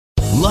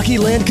Lucky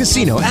Land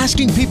Casino,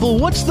 asking people,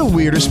 what's the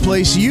weirdest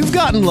place you've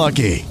gotten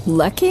lucky?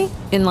 Lucky?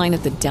 In line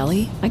at the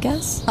deli, I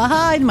guess?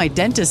 Aha, in my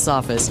dentist's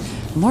office.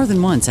 More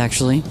than once,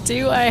 actually.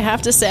 Do I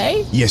have to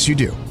say? Yes, you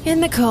do. In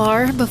the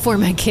car before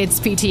my kids'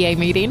 PTA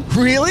meeting.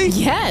 Really?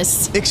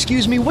 Yes.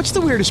 Excuse me, what's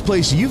the weirdest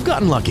place you've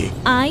gotten lucky?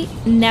 I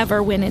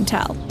never win and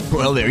tell.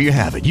 Well, there you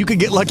have it. You can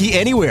get lucky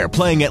anywhere,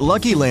 playing at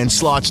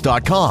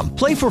LuckyLandSlots.com.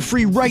 Play for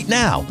free right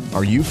now.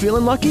 Are you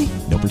feeling lucky?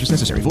 No purchase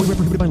necessary. Void where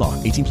prohibited by law.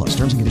 18 plus.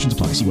 Terms and conditions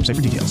apply. See website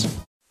for details.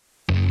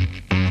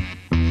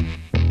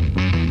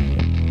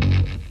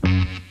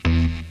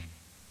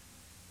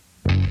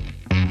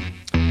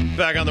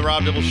 Back on the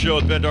Rob Dibble Show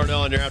with Ben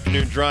Darnell on your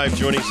afternoon drive.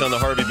 Joining us on the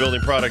Harvey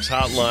Building Products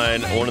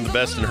Hotline, one of the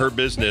best in her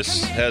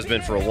business, has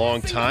been for a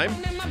long time.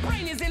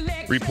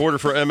 Reporter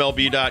for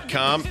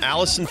MLB.com,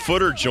 Allison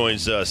Footer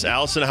joins us.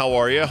 Allison, how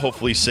are you?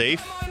 Hopefully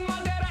safe.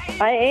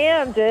 I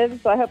am,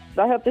 Dibs. I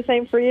hope the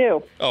same for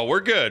you. Oh,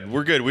 we're good.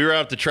 We're good. We were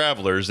out at the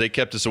Travelers. They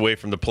kept us away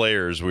from the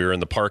players. We were in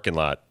the parking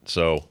lot,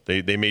 so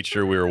they made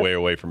sure we were way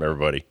away from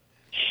everybody.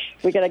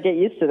 We got to get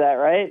used to that,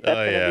 right? That's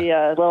going to be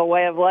a little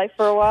way of life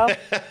for a while.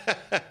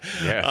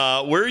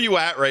 Yeah. Where are you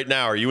at right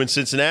now? Are you in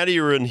Cincinnati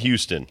or in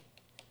Houston?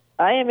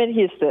 I am in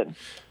Houston.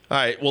 All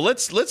right. Well,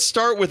 let's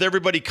start with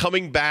everybody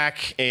coming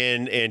back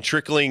and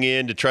trickling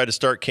in to try to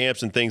start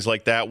camps and things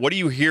like that. What are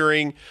you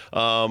hearing?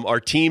 Are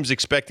teams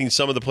expecting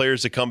some of the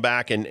players to come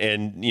back and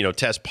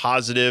test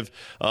positive?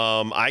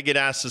 I get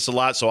asked this a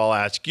lot, so I'll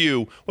ask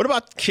you. What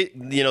about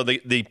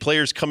the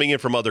players coming in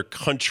from other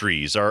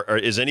countries?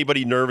 Is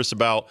anybody nervous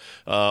about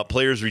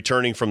players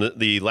returning from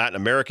the Latin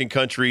American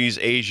countries,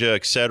 Asia,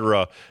 et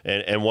cetera,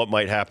 and what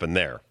might happen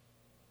there?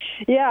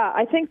 Yeah,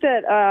 I think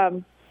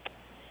that.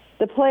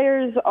 The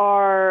players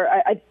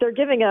they're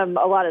giving them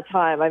a lot of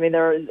time. I mean,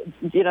 the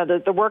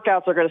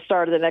workouts are going to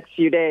start in the next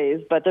few days,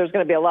 but there's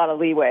going to be a lot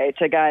of leeway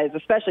to guys,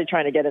 especially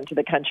trying to get into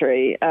the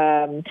country.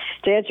 To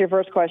answer your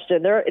first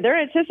question,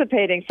 they're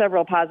anticipating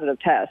several positive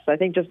tests. I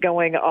think just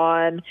going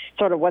on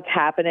sort of what's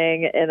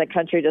happening in the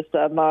country just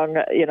among,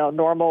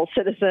 normal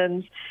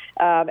citizens,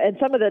 and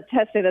some of the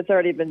testing that's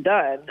already been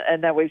done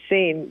and that we've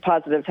seen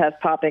positive tests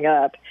popping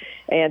up,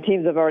 and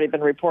teams have already been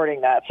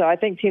reporting that. So I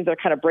think teams are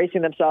kind of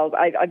bracing themselves.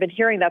 I've been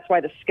hearing that's why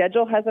the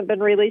schedule hasn't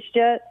been released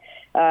yet,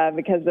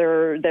 because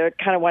they're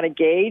kind of want to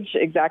gauge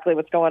exactly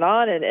what's going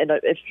on and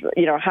if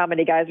how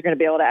many guys are going to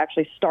be able to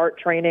actually start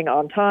training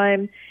on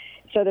time.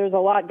 So there's a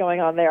lot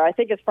going on there. I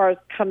think as far as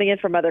coming in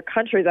from other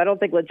countries, I don't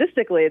think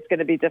logistically it's going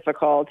to be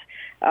difficult,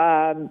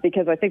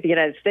 because I think the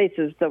United States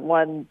is the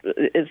one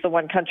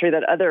country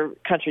that other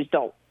countries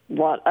don't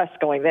want us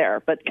going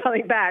there. But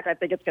coming back, I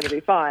think it's going to be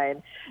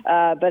fine.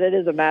 But it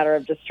is a matter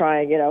of just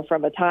trying,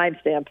 from a time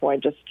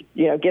standpoint, just,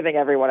 giving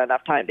everyone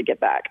enough time to get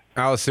back.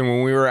 Allison,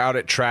 when we were out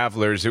at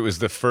Travelers, it was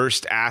the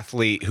first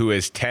athlete who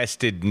has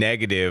tested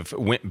negative,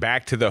 went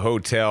back to the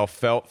hotel,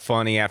 felt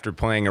funny after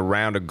playing a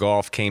round of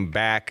golf, came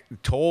back,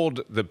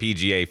 told the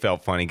PGA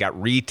felt funny, got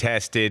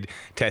retested,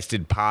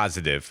 tested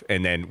positive,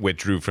 and then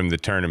withdrew from the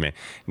tournament.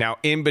 Now,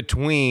 in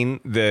between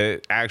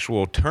the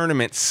actual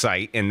tournament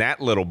site and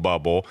that little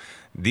bubble,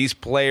 these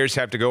players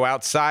have to go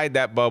outside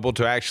that bubble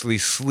to actually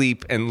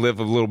sleep and live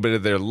a little bit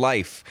of their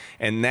life.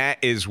 And that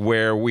is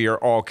where we are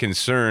all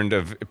concerned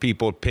of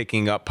people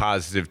picking up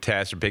positive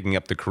tests or picking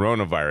up the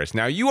coronavirus.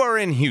 Now, you are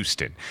in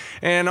Houston,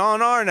 and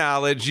on our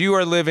knowledge, you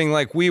are living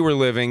like we were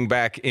living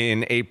back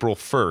in April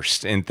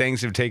 1st, and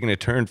things have taken a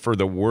turn for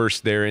the worse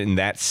there in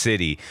that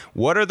city.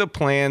 What are the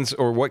plans,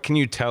 or what can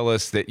you tell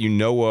us that you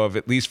know of,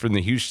 at least from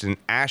the Houston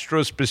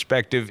Astros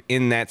perspective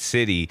in that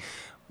city?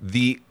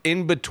 The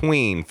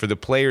in-between for the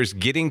players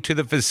getting to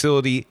the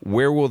facility,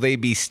 where will they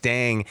be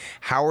staying?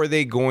 How are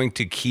they going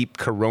to keep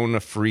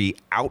corona-free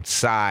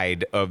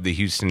outside of the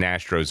Houston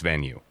Astros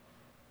venue?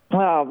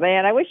 Oh,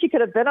 man, I wish you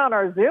could have been on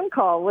our Zoom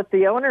call with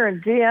the owner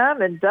and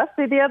GM and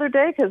Dusty the other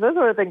day, because those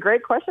would have been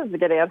great questions to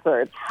get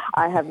answered.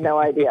 I have no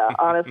idea.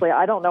 Honestly,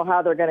 I don't know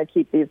how they're going to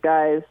keep these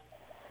guys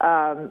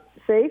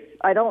safe.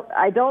 I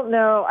don't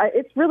know.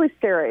 It's really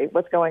scary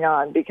what's going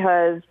on,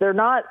 because they're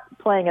not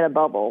playing in a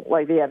bubble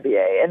like the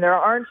NBA, and there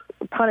aren't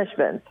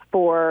punishments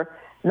for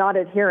not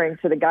adhering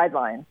to the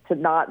guidelines, to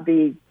not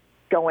be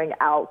going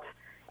out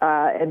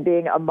and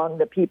being among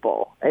the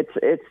people.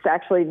 It's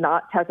actually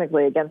not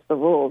technically against the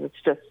rules. It's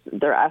just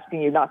they're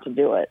asking you not to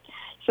do it.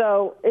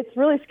 So it's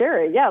really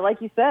scary. Yeah,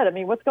 like you said, I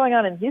mean, what's going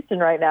on in Houston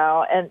right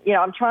now? And,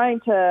 I'm trying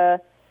to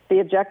be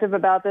objective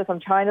about this. I'm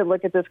trying to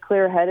look at this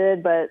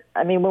clear-headed. But,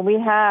 I mean, when we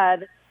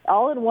had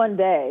all in one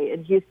day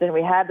in Houston,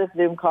 we had this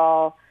Zoom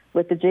call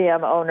with the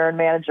GM, owner, and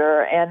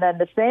manager. And then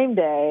the same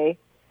day,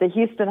 the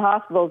Houston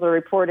hospitals are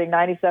reporting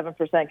 97%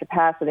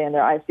 capacity in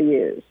their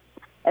ICUs.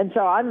 And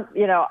so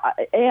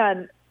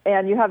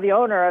and you have the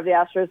owner of the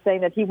Astros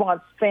saying that he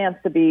wants fans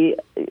to be,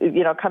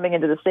 coming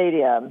into the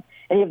stadium.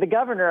 And you have the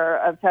governor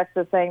of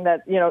Texas saying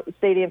that,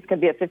 stadiums can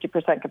be at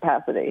 50%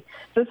 capacity.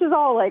 So this is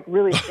all like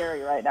really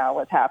scary right now,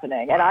 what's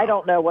happening. And I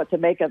don't know what to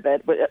make of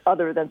it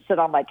other than sit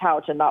on my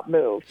couch and not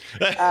move.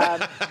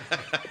 I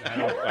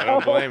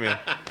don't blame you.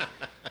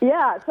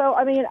 Yeah, so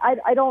I mean,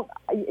 I don't,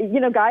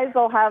 guys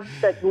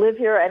that live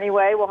here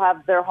anyway will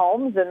have their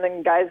homes, and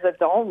then guys that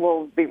don't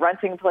will be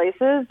renting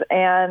places.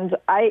 And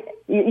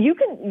you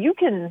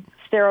can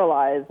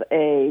sterilize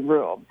a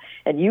room,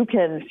 and you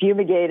can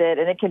fumigate it,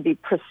 and it can be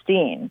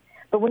pristine.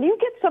 But when you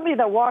get somebody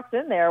that walks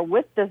in there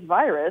with this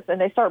virus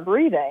and they start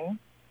breathing,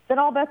 then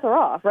all bets are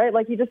off, right?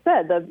 Like you just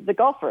said, the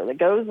golfer that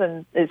goes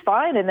and is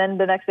fine, and then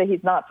the next day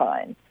he's not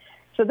fine.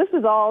 So this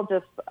is all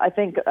just, I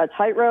think, a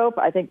tightrope.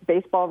 I think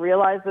baseball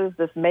realizes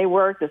this may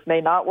work, this may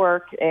not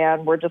work,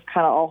 and we're just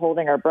kind of all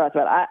holding our breath.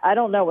 But I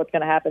don't know what's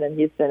going to happen in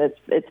Houston.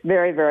 It's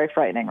very, very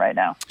frightening right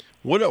now.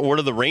 What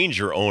are the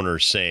Ranger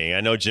owners saying?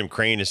 I know Jim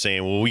Crane is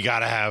saying, well, we got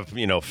to have,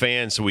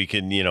 fans so we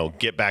can,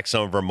 get back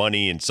some of our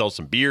money and sell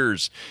some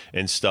beers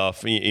and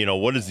stuff.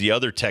 What is the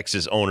other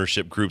Texas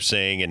ownership group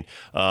saying? And,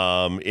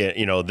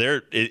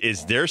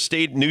 is their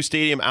new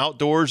stadium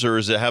outdoors, or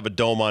does it have a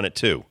dome on it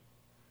too?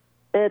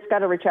 It's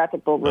got a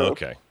retractable roof.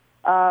 Okay.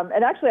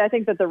 And actually, I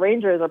think that the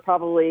Rangers are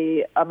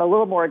probably a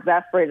little more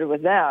exasperated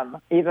with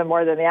them, even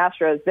more than the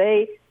Astros.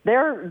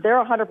 They're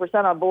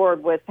 100% on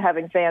board with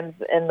having fans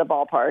in the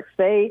ballparks.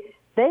 They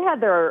had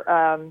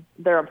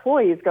their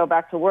employees go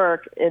back to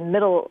work in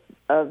middle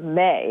of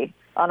May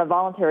on a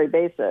voluntary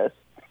basis,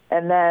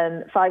 and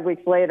then 5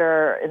 weeks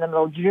later, in the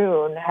middle of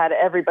June, had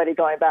everybody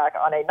going back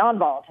on a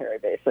non-voluntary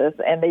basis.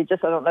 And I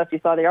don't know if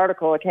you saw the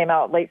article. It came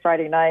out late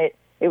Friday night.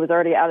 It was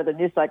already out of the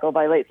news cycle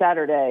by late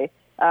Saturday,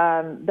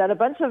 that a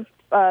bunch of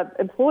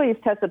employees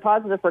tested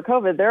positive for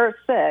COVID. They're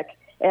sick,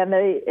 and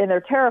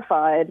they're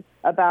terrified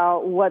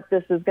about what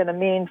this is going to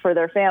mean for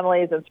their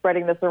families and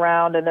spreading this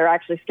around, and they're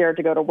actually scared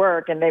to go to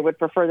work, and they would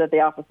prefer that the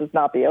offices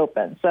not be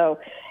open. So,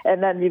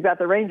 and then you've got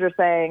the Rangers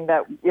saying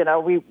that,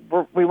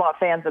 we want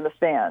fans in the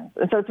stands.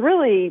 And so it's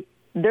really,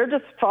 they're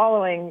just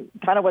following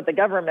kind of what the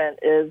government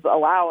is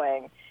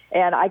allowing.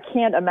 And I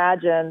can't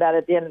imagine that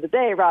at the end of the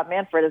day, Rob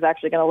Manfred is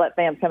actually going to let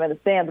fans come in the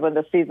stands when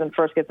the season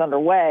first gets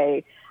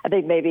underway. I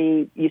think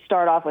maybe you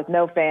start off with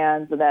no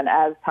fans, and then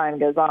as time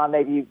goes on,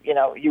 maybe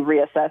you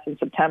reassess in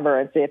September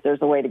and see if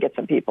there's a way to get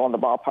some people in the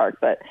ballpark.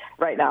 But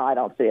right now, I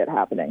don't see it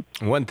happening.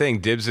 One thing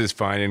Dibbs is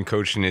finding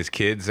coaching his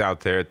kids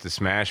out there at the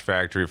Smash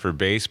Factory for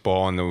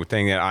baseball, and the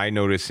thing that I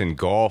notice in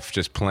golf,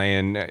 just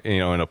playing,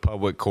 in a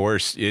public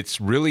course,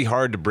 it's really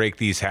hard to break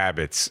these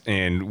habits.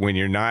 And when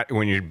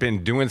you've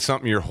been doing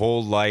something your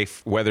whole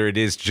life, whether it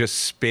is just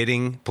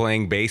spitting,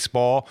 playing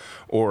baseball,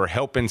 or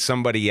helping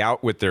somebody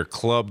out with their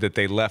club that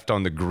they left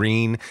on the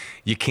green,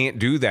 you can't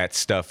do that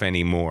stuff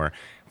anymore.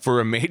 For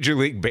a Major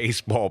League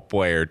Baseball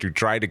player to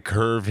try to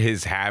curb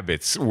his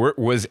habits,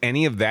 was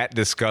any of that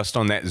discussed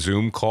on that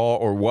Zoom call,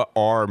 or what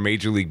are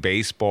Major League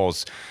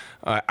Baseball's,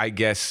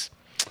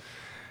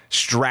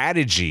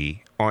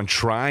 strategy on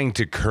trying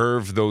to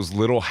curb those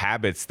little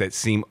habits that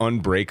seem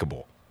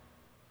unbreakable?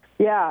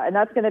 Yeah, and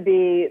that's going to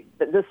be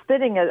the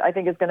spitting. I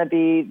think is going to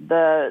be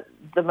the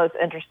most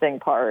interesting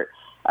part.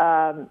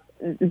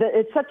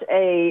 It's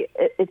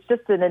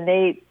just an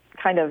innate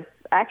kind of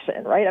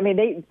action, right? I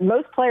mean,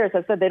 most players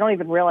have said they don't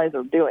even realize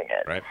they're doing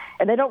it, right?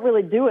 And they don't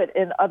really do it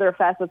in other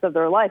facets of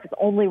their life. It's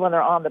only when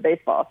they're on the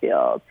baseball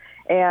field.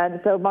 And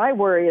so my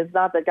worry is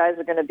not that guys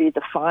are going to be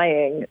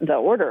defying the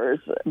orders.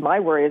 My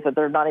worry is that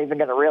they're not even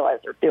going to realize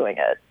they're doing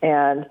it.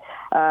 And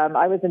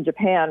I was in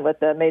Japan with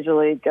the Major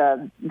League,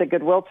 the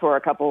Goodwill Tour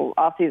a couple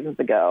off seasons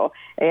ago.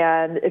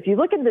 And if you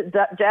look at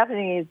the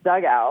Japanese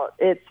dugout,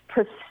 it's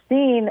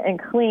pristine and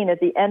clean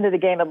at the end of the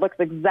game. It looks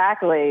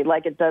exactly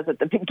like it does at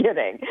the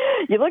beginning.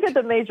 You look at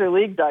the Major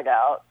League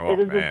dugout, it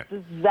is a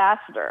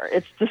disaster.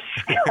 It's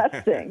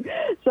disgusting.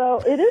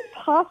 So it is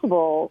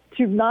possible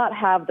to not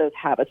have those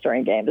habits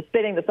during game. The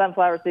spitting, the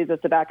sunflower seeds, the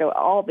tobacco,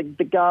 all the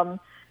gum.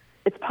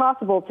 It's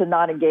possible to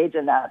not engage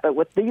in that. But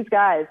with these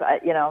guys, I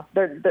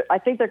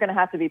think they're going to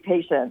have to be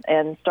patient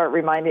and start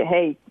reminding,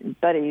 hey,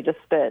 buddy, you just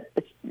spit.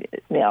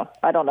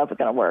 I don't know if it's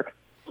going to work.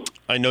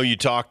 I know you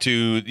talked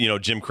to,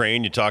 Jim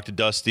Crane, you talked to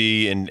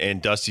Dusty,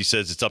 and Dusty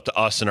says it's up to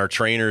us and our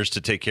trainers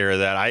to take care of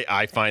that.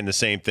 I find the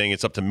same thing.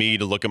 It's up to me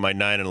to look at my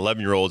 9 and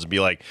 11-year-olds and be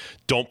like,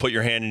 don't put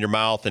your hand in your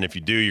mouth. And if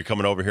you do, you're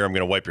coming over here, I'm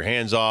going to wipe your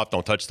hands off.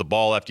 Don't touch the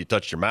ball after you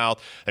touch your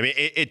mouth. I mean,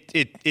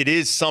 it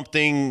is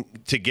something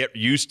to get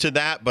used to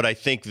that, but I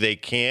think they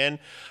can.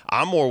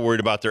 I'm more worried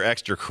about their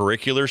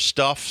extracurricular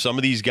stuff. Some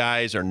of these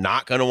guys are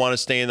not going to want to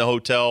stay in the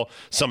hotel.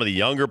 Some of the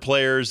younger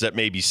players that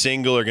may be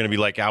single are going to be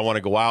like, I want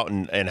to go out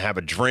and have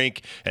a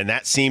drink. And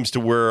that seems to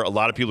where a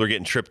lot of people are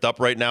getting tripped up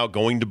right now,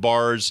 going to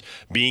bars,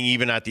 being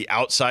even at the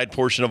outside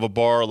portion of a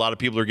bar. A lot of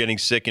people are getting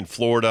sick in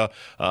Florida,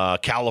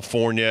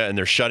 California, and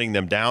they're shutting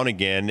them down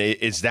again.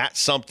 Is that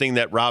something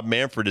that Rob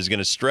Manfred is going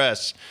to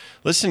stress?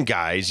 Listen,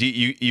 guys,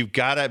 you've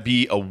got to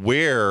be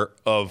aware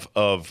of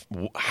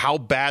how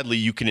badly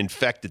you can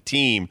infect the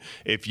team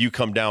if you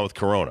come down with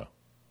corona.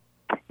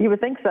 You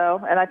would think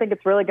so, and I think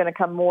it's really going to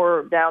come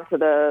more down to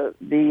the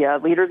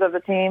leaders of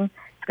the team.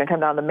 It's going to come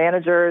down to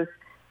managers.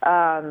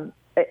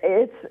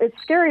 It's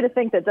scary to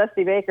think that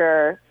Dusty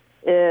Baker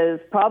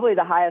is probably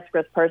the highest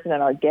risk person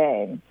in our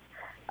game.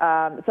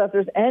 So if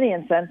there's any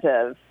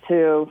incentive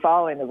to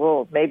following the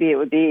rules, maybe it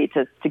would be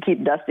to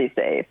keep Dusty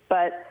safe.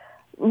 But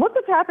look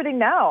what's happening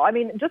now. I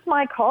mean, just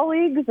my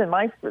colleagues and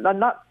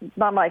not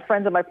my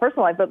friends in my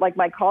personal life, but like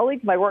my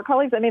colleagues, my work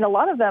colleagues. I mean, a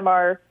lot of them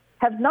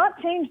have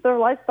not changed their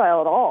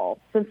lifestyle at all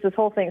since this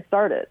whole thing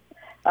started.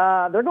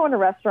 They're going to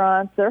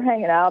restaurants, they're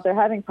hanging out, they're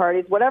having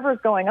parties, whatever's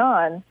going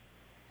on.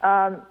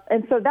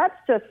 And so that's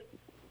just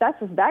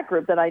that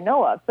group that I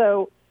know of.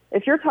 So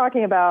if you're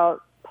talking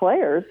about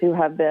players who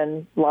have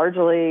been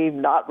largely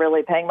not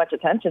really paying much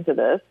attention to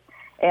this,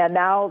 and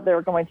now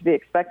they're going to be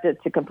expected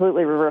to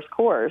completely reverse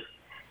course,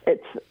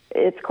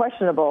 it's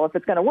questionable if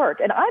it's going to work.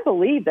 And I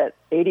believe that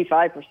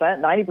 85%,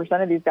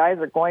 90% of these guys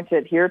are going to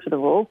adhere to the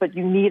rules, but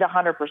you need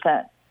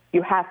 100%.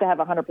 You have to have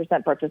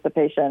 100%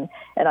 participation,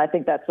 and I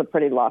think that's a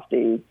pretty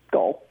lofty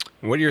goal.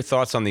 What are your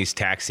thoughts on these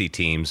taxi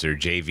teams or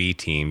JV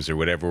teams or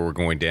whatever we're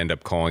going to end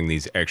up calling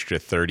these extra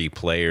 30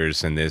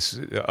 players in this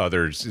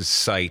other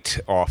site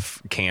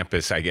off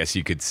campus, I guess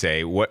you could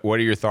say? What are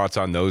your thoughts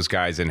on those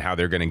guys and how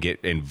they're going to get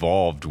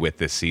involved with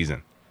this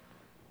season?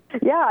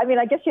 Yeah, I mean,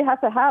 I guess you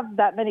have to have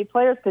that many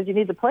players because you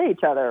need to play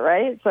each other,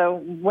 right? So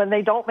when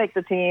they don't make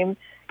the team,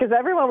 because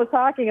everyone was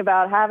talking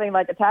about having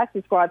like a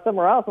taxi squad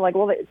somewhere else. I'm like,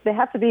 well, they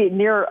have to be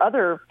near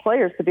other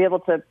players to be able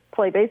to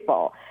play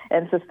baseball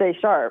and to stay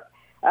sharp.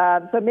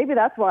 So maybe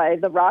that's why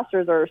the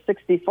rosters are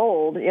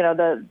 60-fold. You know,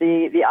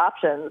 the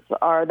options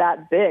are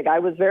that big. I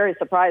was very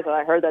surprised when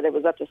I heard that it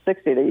was up to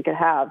 60 that you could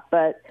have.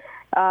 But,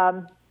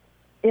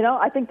 you know,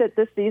 I think that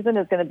this season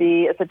is going to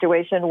be a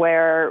situation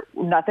where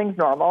nothing's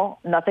normal,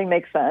 nothing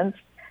makes sense.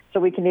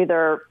 So we can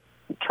either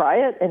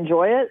try it,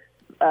 enjoy it,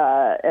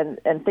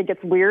 and think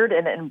it's weird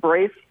and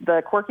embrace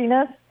the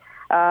quirkiness.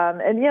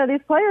 And, you know,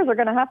 these players are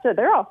going to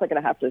they're also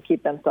going to have to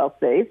keep themselves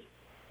safe.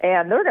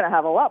 And they're going to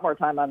have a lot more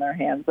time on their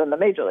hands than the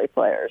major league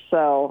players.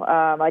 So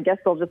I guess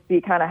they'll just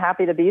be kind of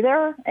happy to be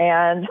there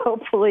and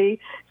hopefully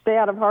stay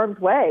out of harm's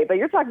way. But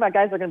you're talking about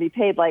guys that are going to be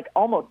paid like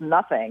almost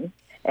nothing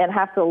and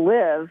have to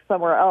live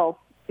somewhere else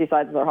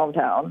besides their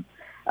hometown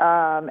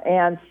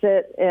and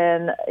sit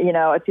in, you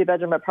know, a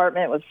 2-bedroom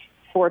apartment with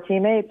 4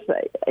 teammates.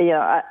 You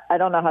know, I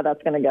don't know how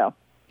that's going to go.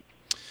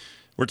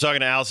 We're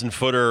talking to Allison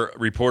Footer,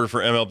 reporter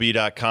for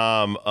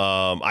MLB.com.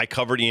 I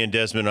covered Ian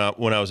Desmond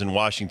when I was in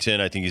Washington.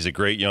 I think he's a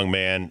great young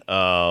man.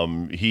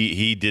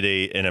 He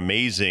did an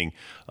amazing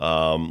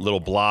little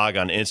blog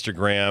on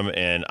Instagram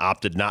and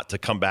opted not to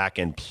come back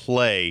and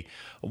play.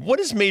 What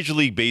has Major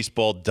League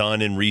Baseball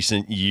done in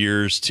recent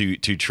years to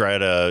try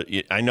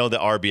to – I know the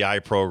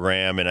RBI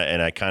program,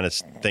 and I kind of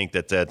think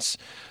that's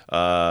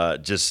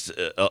just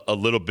a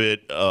little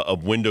bit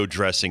of window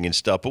dressing and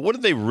stuff. But what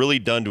have they really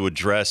done to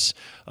address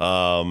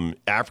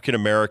African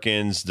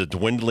Americans, the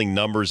dwindling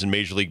numbers in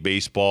Major League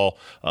Baseball,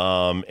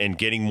 and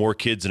getting more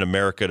kids in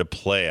America to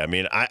play? I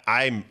mean,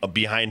 I'm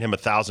behind him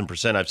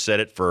 1,000%. I've said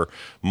it for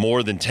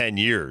more than 10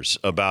 years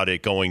about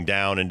it going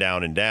down and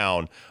down and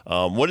down.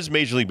 What is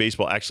Major League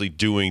Baseball actually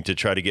doing to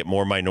try to get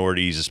more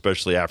minorities,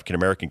 especially African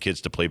American kids,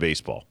 to play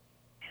baseball?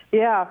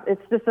 Yeah,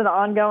 it's just an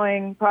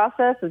ongoing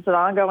process. It's an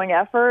ongoing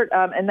effort,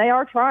 and they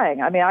are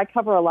trying. I mean, I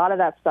cover a lot of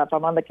that stuff.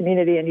 I'm on the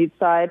community and youth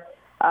side.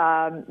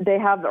 They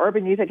have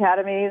urban youth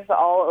academies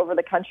all over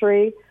the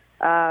country,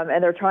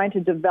 and they're trying to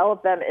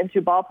develop them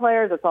into ball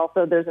players. It's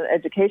also, there's an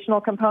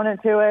educational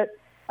component to it.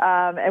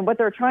 And what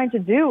they're trying to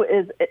do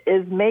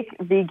is make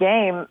the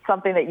game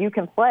something that you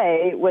can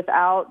play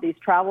without these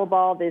travel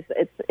balls.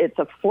 It's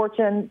a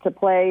fortune to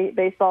play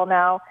baseball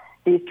now.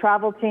 These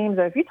travel teams,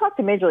 and if you talk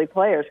to major league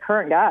players,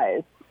 current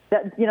guys,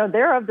 that, you know,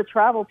 they're of the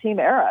travel team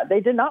era. They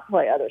did not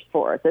play other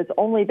sports. It's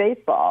only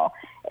baseball.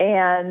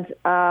 And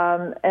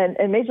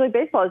Major League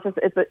Baseball is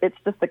it's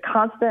just a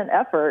constant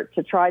effort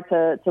to try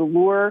to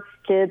lure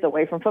kids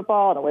away from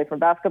football and away from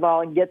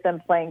basketball and get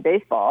them playing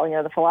baseball. You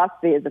know, the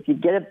philosophy is if you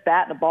get a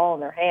bat and a ball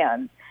in their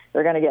hands,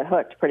 they're going to get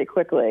hooked pretty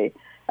quickly.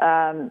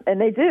 And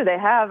they do. They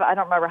have, I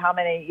don't remember how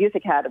many youth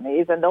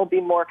academies, and there'll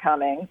be more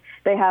coming.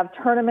 They have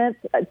tournaments,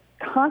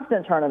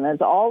 constant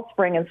tournaments, all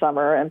spring and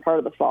summer and part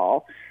of the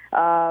fall,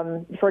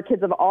 for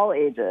kids of all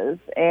ages,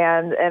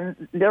 and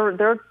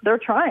they're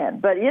trying.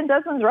 But Ian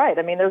Desmond's right.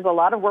 I mean, there's a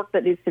lot of work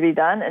that needs to be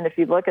done, and if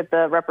you look at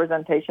the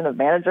representation of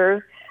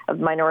managers, of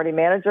minority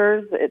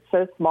managers, it's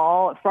so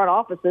small. Front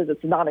offices,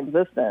 it's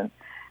non-existent.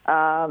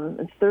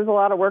 There's a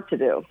lot of work to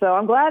do. So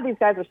I'm glad these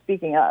guys are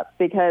speaking up,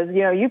 because,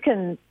 you know, you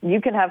can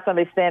have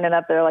somebody standing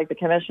up there like the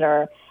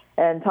commissioner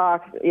and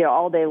talk, you know,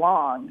 all day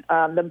long.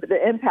 The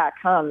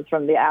impact comes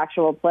from the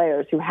actual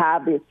players who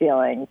have these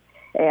feelings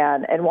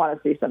and want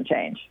to see some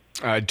change.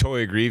 I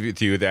totally agree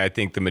with you that I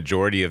think the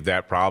majority of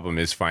that problem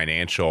is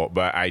financial,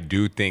 but I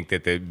do think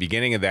that the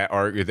beginning of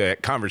that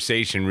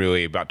conversation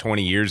really about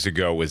 20 years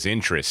ago was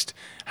interest.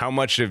 How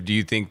much do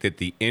you think that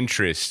the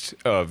interest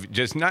of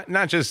just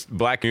not just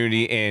black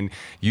community and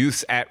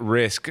youths at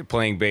risk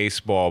playing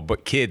baseball,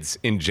 but kids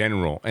in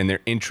general and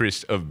their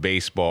interest of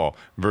baseball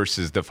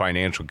versus the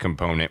financial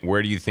component,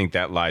 where do you think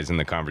that lies in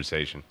the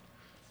conversation?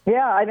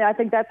 Yeah, I mean, I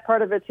think that's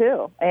part of it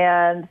too.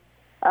 And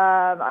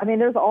I mean,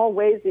 there's all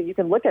ways that you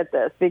can look at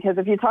this, because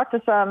if you talk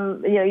to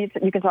some, you know,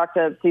 you can talk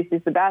to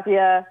CC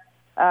Sabathia,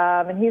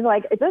 and he's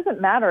like, it doesn't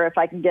matter if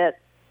I can get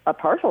a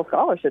partial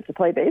scholarship to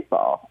play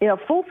baseball. You know,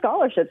 full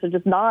scholarships are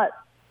just not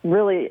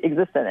really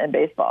existent in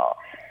baseball.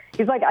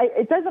 He's like,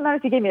 it doesn't matter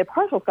if you gave me a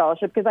partial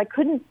scholarship because I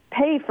couldn't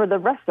pay for the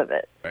rest of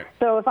it. Right.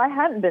 So if I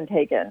hadn't been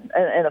taken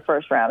in the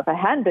first round, if I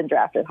hadn't been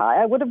drafted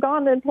high, I would have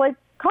gone and played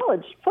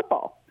college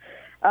football.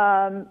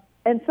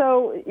 And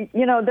so,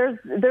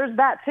 there's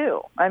that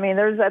too. I mean,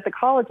 there's at the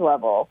college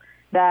level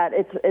that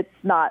it's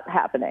not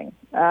happening.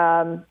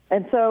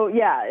 And so,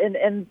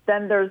 and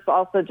then there's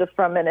also just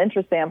from an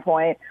interest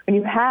standpoint, when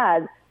you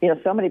had,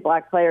 so many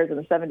black players in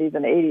the 70s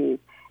and 80s,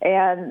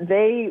 and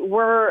they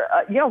were,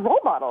 role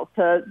models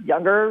to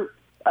younger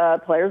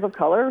players of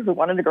color who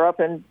wanted to grow up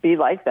and be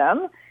like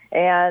them.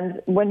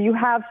 And when you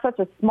have such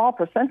a small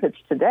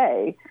percentage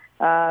today,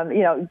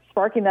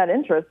 sparking that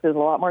interest is a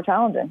lot more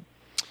challenging.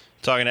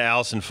 Talking to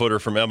Allison Footer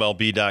from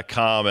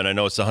MLB.com, and I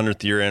know it's the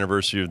 100th year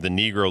anniversary of the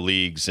Negro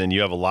Leagues, and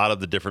you have a lot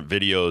of the different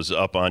videos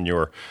up on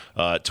your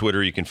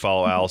Twitter. You can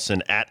follow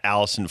Allison at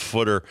Allison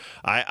Footer.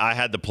 I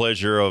had the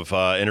pleasure of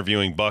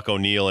interviewing Buck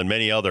O'Neil and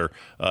many other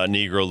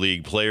Negro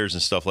League players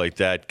and stuff like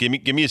that. Give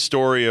me a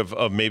story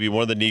of maybe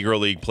one of the Negro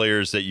League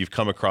players that you've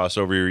come across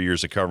over your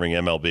years of covering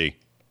MLB.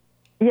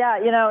 Yeah,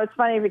 it's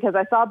funny because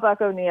I saw Buck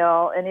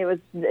O'Neil, and it was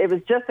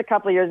just a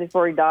couple of years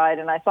before he died,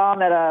 and I saw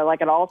him at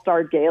an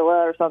all-star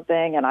gala or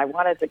something, and I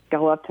wanted to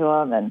go up to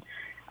him, and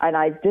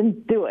I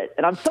didn't do it,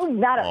 and I'm so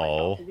mad at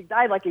myself because he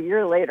died like a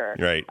year later.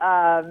 Right.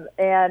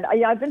 And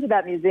I've been to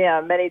that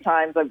museum many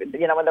times. When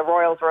the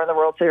Royals were in the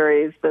World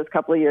Series those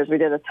couple of years, we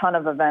did a ton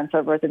of events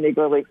over at the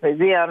Negro Leagues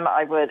Museum.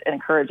 I would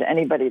encourage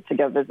anybody to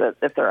go visit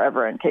if they're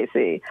ever in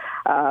KC.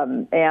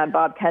 And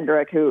Bob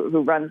Kendrick,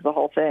 who runs the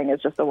whole thing,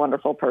 is just a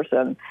wonderful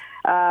person.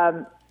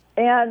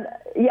 And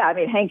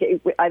Hank,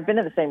 I've been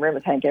in the same room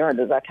as Hank Aaron.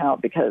 Does that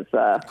count? Because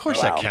of course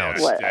that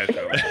counts. Or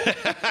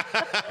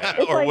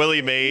like,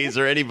 Willie Mays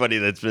or anybody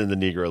that's been in the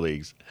Negro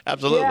Leagues.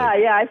 Absolutely.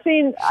 Yeah.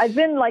 I've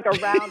been like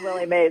around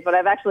Willie Mays, but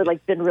I've actually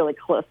been really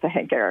close to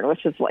Hank Aaron,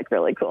 which is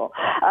really cool.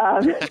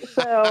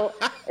 So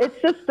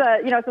it's just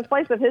it's a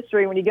slice of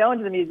history. When you go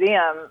into the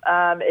museum,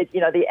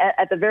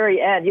 at the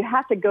very end, you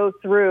have to go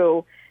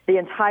through the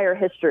entire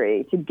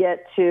history to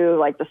get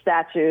to the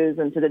statues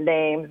and to the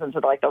names and to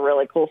the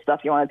really cool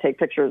stuff you want to take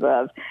pictures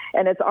of.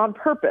 And it's on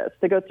purpose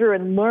to go through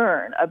and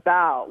learn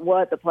about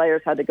what the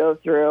players had to go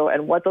through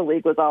and what the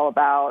league was all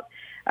about.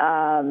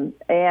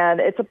 And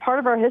it's a part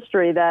of our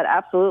history that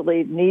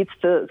absolutely needs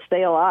to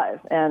stay alive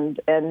and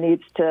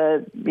needs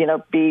to,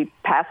 be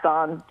passed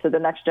on to the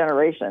next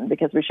generation,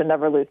 because we should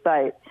never lose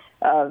sight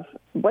of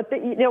what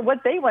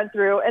they went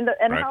through and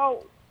right.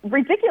 How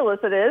ridiculous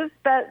it is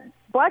that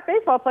black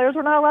baseball players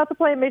were not allowed to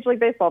play in Major League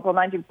Baseball until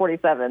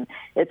 1947.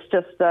 It's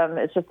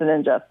just an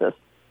injustice.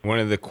 One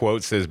of the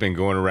quotes that has been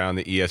going around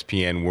the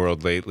ESPN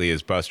world lately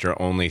is Buster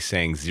Olney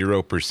saying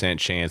 0%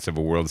 chance of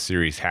a World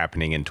Series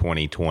happening in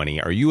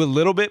 2020. Are you a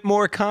little bit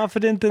more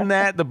confident than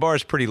that? The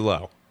bar's pretty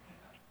low.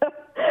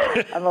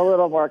 I'm a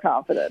little more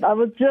confident. I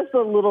was just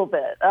a little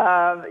bit.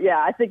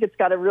 I think it's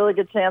got a really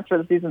good chance for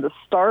the season to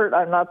start.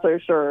 I'm not so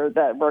sure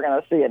that we're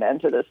going to see an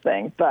end to this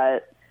thing,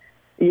 but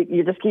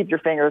you just keep your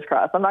fingers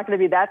crossed. I'm not going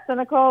to be that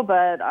cynical,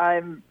 but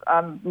I'm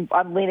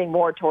leaning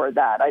more toward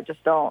that. I just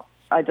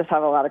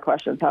have a lot of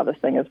questions how this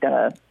thing is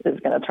going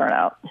to turn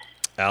out.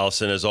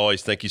 Allison, as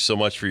always, thank you so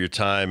much for your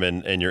time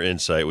and your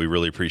insight. We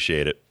really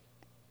appreciate it.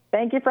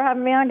 Thank you for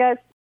having me on, guys.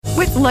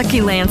 With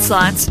Lucky Land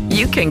Slots,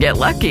 you can get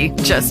lucky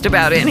just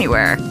about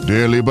anywhere.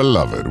 Dearly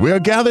beloved, we are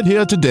gathered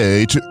here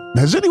today to...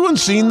 Has anyone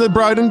seen the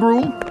bride and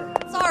groom?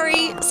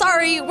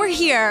 Sorry, we're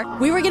here.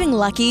 We were getting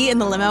lucky in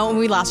the limo and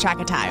we lost track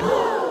of time.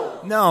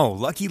 No,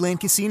 Lucky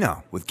Land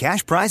Casino, with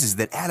cash prizes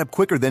that add up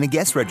quicker than a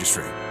guest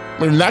registry.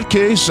 In that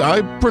case,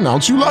 I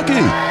pronounce you lucky.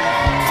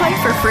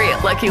 Play for free at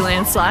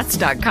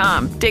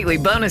LuckyLandSlots.com. Daily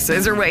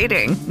bonuses are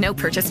waiting. No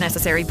purchase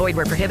necessary. Void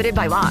where prohibited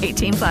by law.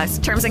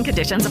 18+. Terms and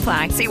conditions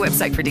apply. See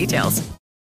website for details.